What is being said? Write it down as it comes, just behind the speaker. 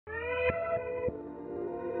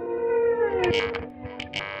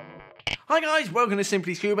Hi guys, welcome to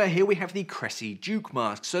Simply Scuba. Here we have the Cressi Duke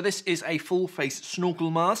mask. So this is a full face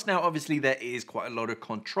snorkel mask. Now obviously there is quite a lot of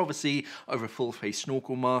controversy over full face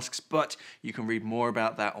snorkel masks, but you can read more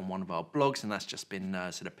about that on one of our blogs, and that's just been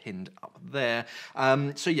sort of pinned up there.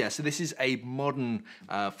 So this is a modern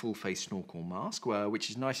full face snorkel mask, which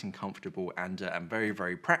is nice and comfortable and very,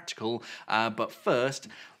 very practical. But first,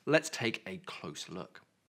 let's take a close look.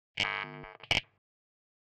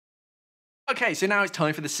 Okay, so now it's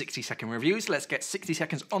time for the 60-second reviews. Let's get 60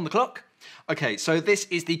 seconds on the clock. Okay, so this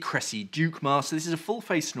is the Cressi Duke mask. So this is a full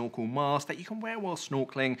face snorkel mask that you can wear while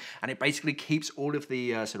snorkeling, and it basically keeps all of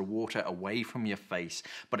the sort of water away from your face,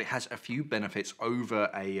 but it has a few benefits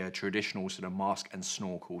over a traditional sort of mask and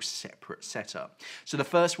snorkel separate setup. So the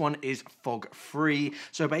first one is fog free.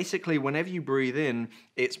 So basically whenever you breathe in,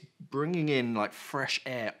 it's bringing in like fresh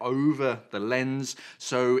air over the lens,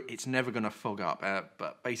 so it's never going to fog up,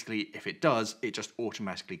 but basically if it does, it just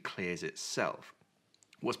automatically clears itself.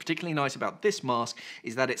 What's particularly nice about this mask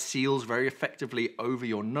is that it seals very effectively over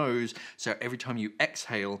your nose, so every time you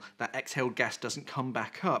exhale, that exhaled gas doesn't come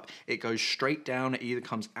back up, it goes straight down. It either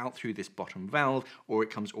comes out through this bottom valve or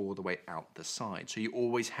it comes all the way out the side. So you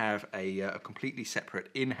always have a completely separate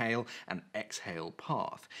inhale and exhale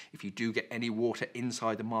path. If you do get any water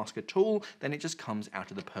inside the mask at all, then it just comes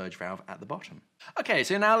out of the purge valve at the bottom. Okay,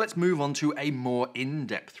 so now let's move on to a more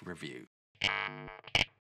in-depth review.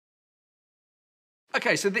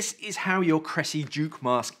 Okay, so this is how your Cressi Duke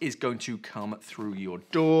mask is going to come through your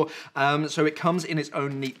door. So it comes in its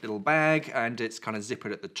own neat little bag, and it's kind of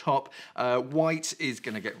zippered at the top. White is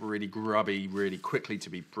going to get really grubby really quickly, to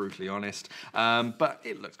be brutally honest, but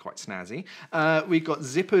it looks quite snazzy. We've got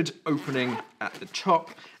zippered opening at the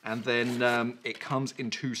top, and then it comes in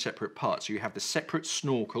two separate parts. So you have the separate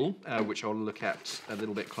snorkel, which I'll look at a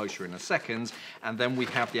little bit closer in a second, and then we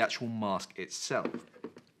have the actual mask itself.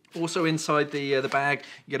 Also inside the bag,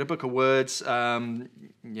 you get a book of words, all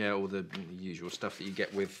the usual stuff that you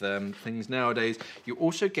get with things nowadays. You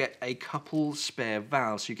also get a couple spare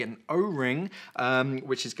valves. So you get an O-ring,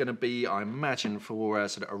 which is going to be, I imagine, for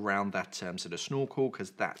sort of around that sort of snorkel, because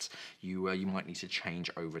that you might need to change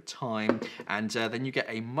over time. And then you get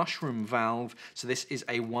a mushroom valve. So this is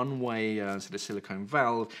a one-way sort of silicone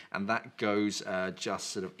valve, and that goes just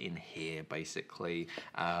sort of in here, basically.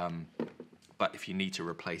 But if you need to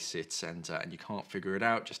replace it and you can't figure it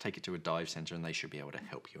out, just take it to a dive center and they should be able to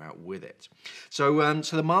help you out with it. So,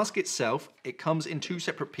 so the mask itself, it comes in two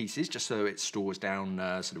separate pieces just so it stores down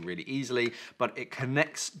sort of really easily, but it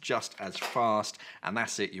connects just as fast, and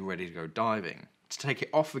that's it, you're ready to go diving. To take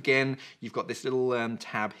it off again, you've got this little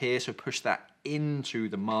tab here, so push that into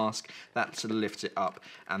the mask, that sort of lifts it up,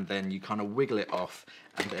 and then you kind of wiggle it off,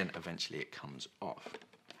 and then eventually it comes off.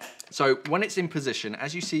 So when it's in position,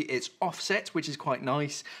 as you see, it's offset, which is quite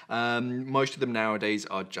nice. Most of them nowadays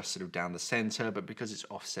are just sort of down the center, but because it's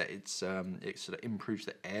offset, it sort of improves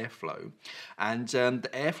the airflow. And the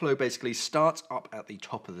airflow basically starts up at the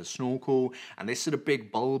top of the snorkel, and this sort of big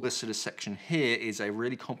bulbous sort of section here is a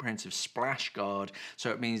really comprehensive splash guard. So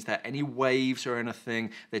it means that any waves or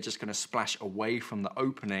anything, they're just going to splash away from the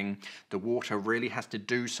opening. The water really has to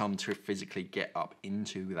do some to physically get up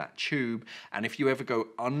into that tube. And if you ever go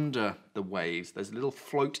under the waves, there's a little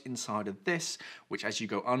float inside of this, which as you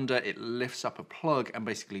go under, it lifts up a plug and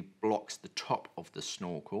basically blocks the top of the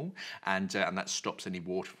snorkel, and that stops any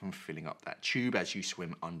water from filling up that tube as you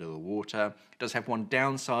swim under the water. It does have one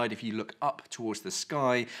downside. If you look up towards the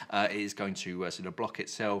sky, it is going to sort of block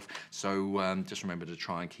itself, so just remember to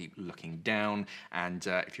try and keep looking down, and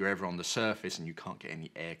if you're ever on the surface and you can't get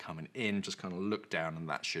any air coming in, just kind of look down and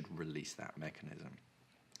that should release that mechanism.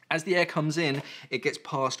 As the air comes in, it gets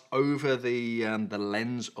passed over the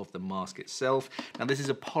lens of the mask itself. Now this is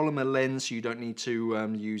a polymer lens, so you don't need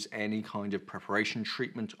to use any kind of preparation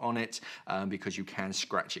treatment on it because you can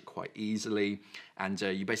scratch it quite easily. And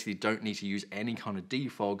you basically don't need to use any kind of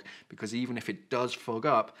defog, because even if it does fog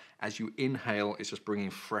up, as you inhale, it's just bringing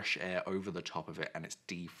fresh air over the top of it and it's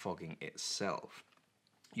defogging itself.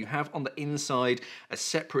 You have on the inside a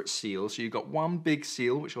separate seal, so you've got one big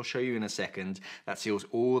seal, which I'll show you in a second, that seals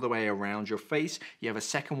all the way around your face. You have a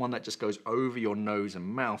second one that just goes over your nose and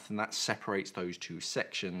mouth, and that separates those two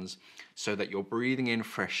sections so that you're breathing in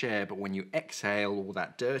fresh air, but when you exhale all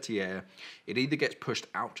that dirty air, it either gets pushed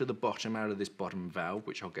out to the bottom, out of this bottom valve,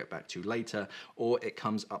 which I'll get back to later, or it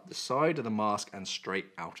comes up the side of the mask and straight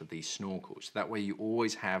out of these snorkels. That way you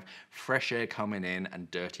always have fresh air coming in and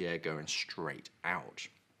dirty air going straight out.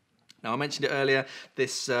 Now, I mentioned it earlier,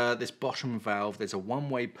 this bottom valve, there's a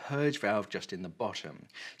one-way purge valve just in the bottom.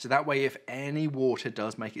 So that way, if any water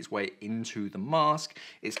does make its way into the mask,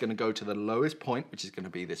 it's going to go to the lowest point, which is going to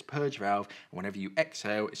be this purge valve, and whenever you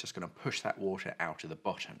exhale, it's just going to push that water out of the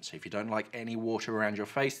bottom. So if you don't like any water around your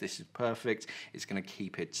face, this is perfect. It's going to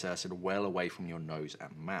keep it sort of well away from your nose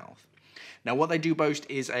and mouth. Now, what they do boast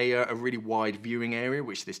is a really wide viewing area,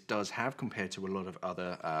 which this does have compared to a lot of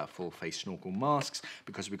other full-face snorkel masks,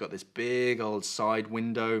 because we've got this big old side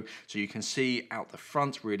window, so you can see out the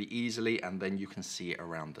front really easily, and then you can see it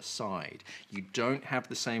around the side. You don't have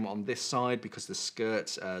the same on this side because the skirt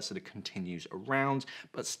sort of continues around,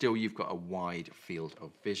 but still you've got a wide field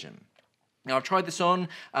of vision. Now, I've tried this on.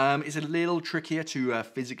 It's a little trickier to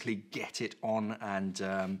physically get it on,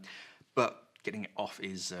 and but getting it off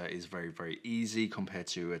is very, very easy compared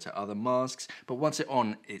to other masks. But once it's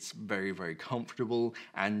on, it's very, very comfortable,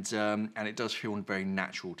 and it does feel very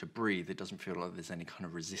natural to breathe. It doesn't feel like there's any kind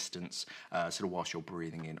of resistance sort of whilst you're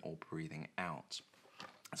breathing in or breathing out.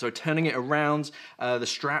 So turning it around, the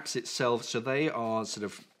straps itself, so they are sort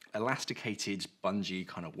of elasticated bungee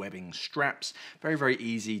kind of webbing straps. Very, very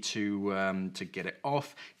easy to get it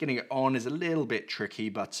off. Getting it on is a little bit tricky,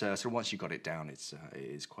 but so once you've got it down, it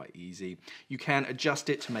is quite easy. You can adjust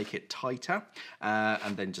it to make it tighter,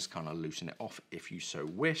 and then just kind of loosen it off if you so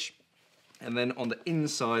wish. And then on the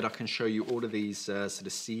inside, I can show you all of these sort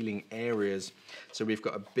of sealing areas. So we've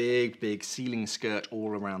got a big, big sealing skirt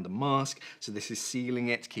all around the mask. So this is sealing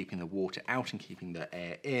it, keeping the water out and keeping the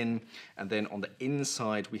air in. And then on the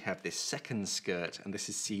inside, we have this second skirt, and this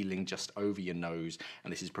is sealing just over your nose.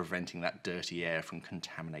 And this is preventing that dirty air from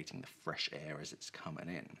contaminating the fresh air as it's coming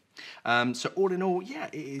in. So all in all, yeah,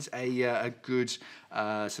 it is a good sort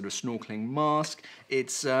of snorkeling mask.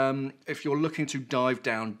 It's if you're looking to dive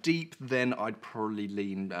down deep, then I'd probably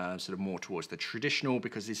lean sort of more towards the traditional,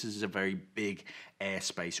 because this is a very big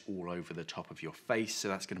airspace all over the top of your face, so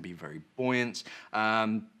that's going to be very buoyant.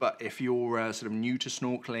 But if you're sort of new to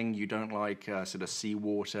snorkeling, you don't like sort of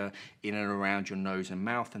seawater in and around your nose and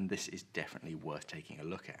mouth, then this is definitely worth taking a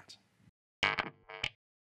look at.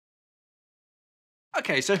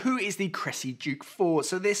 Okay, so who is the Cressi Duke for?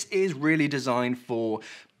 So this is really designed for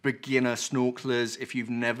beginner snorkelers. If you've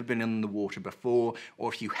never been in the water before,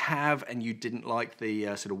 or if you have and you didn't like the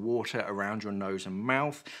sort of water around your nose and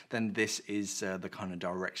mouth, then this is the kind of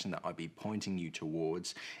direction that I'd be pointing you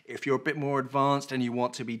towards. If you're a bit more advanced and you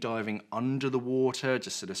want to be diving under the water,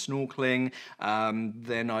 just sort of snorkeling,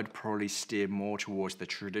 then I'd probably steer more towards the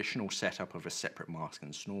traditional setup of a separate mask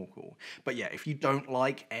and snorkel. But yeah, if you don't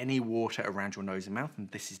like any water around your nose and mouth, then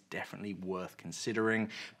this is definitely worth considering,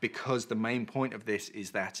 because the main point of this is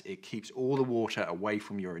that it keeps all the water away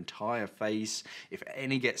from your entire face. If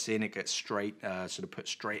any gets in, it gets straight, sort of put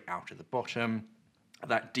straight out of the bottom.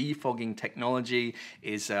 That defogging technology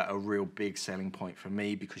is a real big selling point for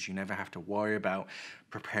me, because you never have to worry about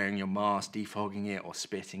preparing your mask, defogging it, or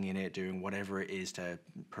spitting in it, doing whatever it is to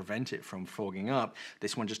prevent it from fogging up.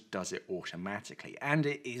 This one just does it automatically, and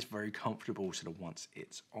it is very comfortable sort of once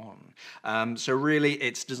it's on. So really,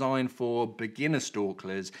 it's designed for beginner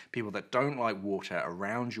snorkelers, people that don't like water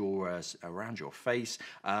around your face,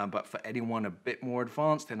 but for anyone a bit more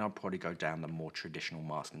advanced, then I'll probably go down the more traditional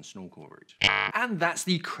mask and snorkel route. And that's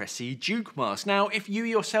the Cressi Duke mask. Now, if you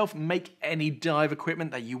yourself make any dive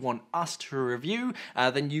equipment that you want us to review,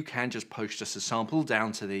 then you can just post us a sample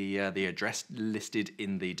down to the address listed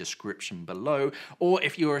in the description below. Or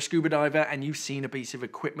if you're a scuba diver and you've seen a piece of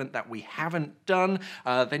equipment that we haven't done,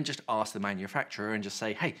 then just ask the manufacturer and just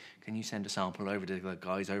say, hey, can you send a sample over to the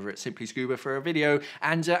guys over at Simply Scuba for a video?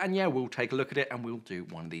 And yeah, we'll take a look at it and we'll do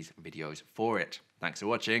one of these videos for it. Thanks for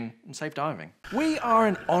watching, and safe diving. We are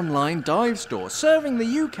an online dive store serving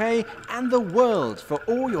the UK and the world for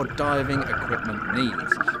all your diving equipment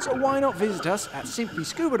needs. So why not visit us at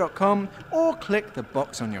simplyscuba.com or click the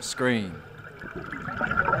box on your screen.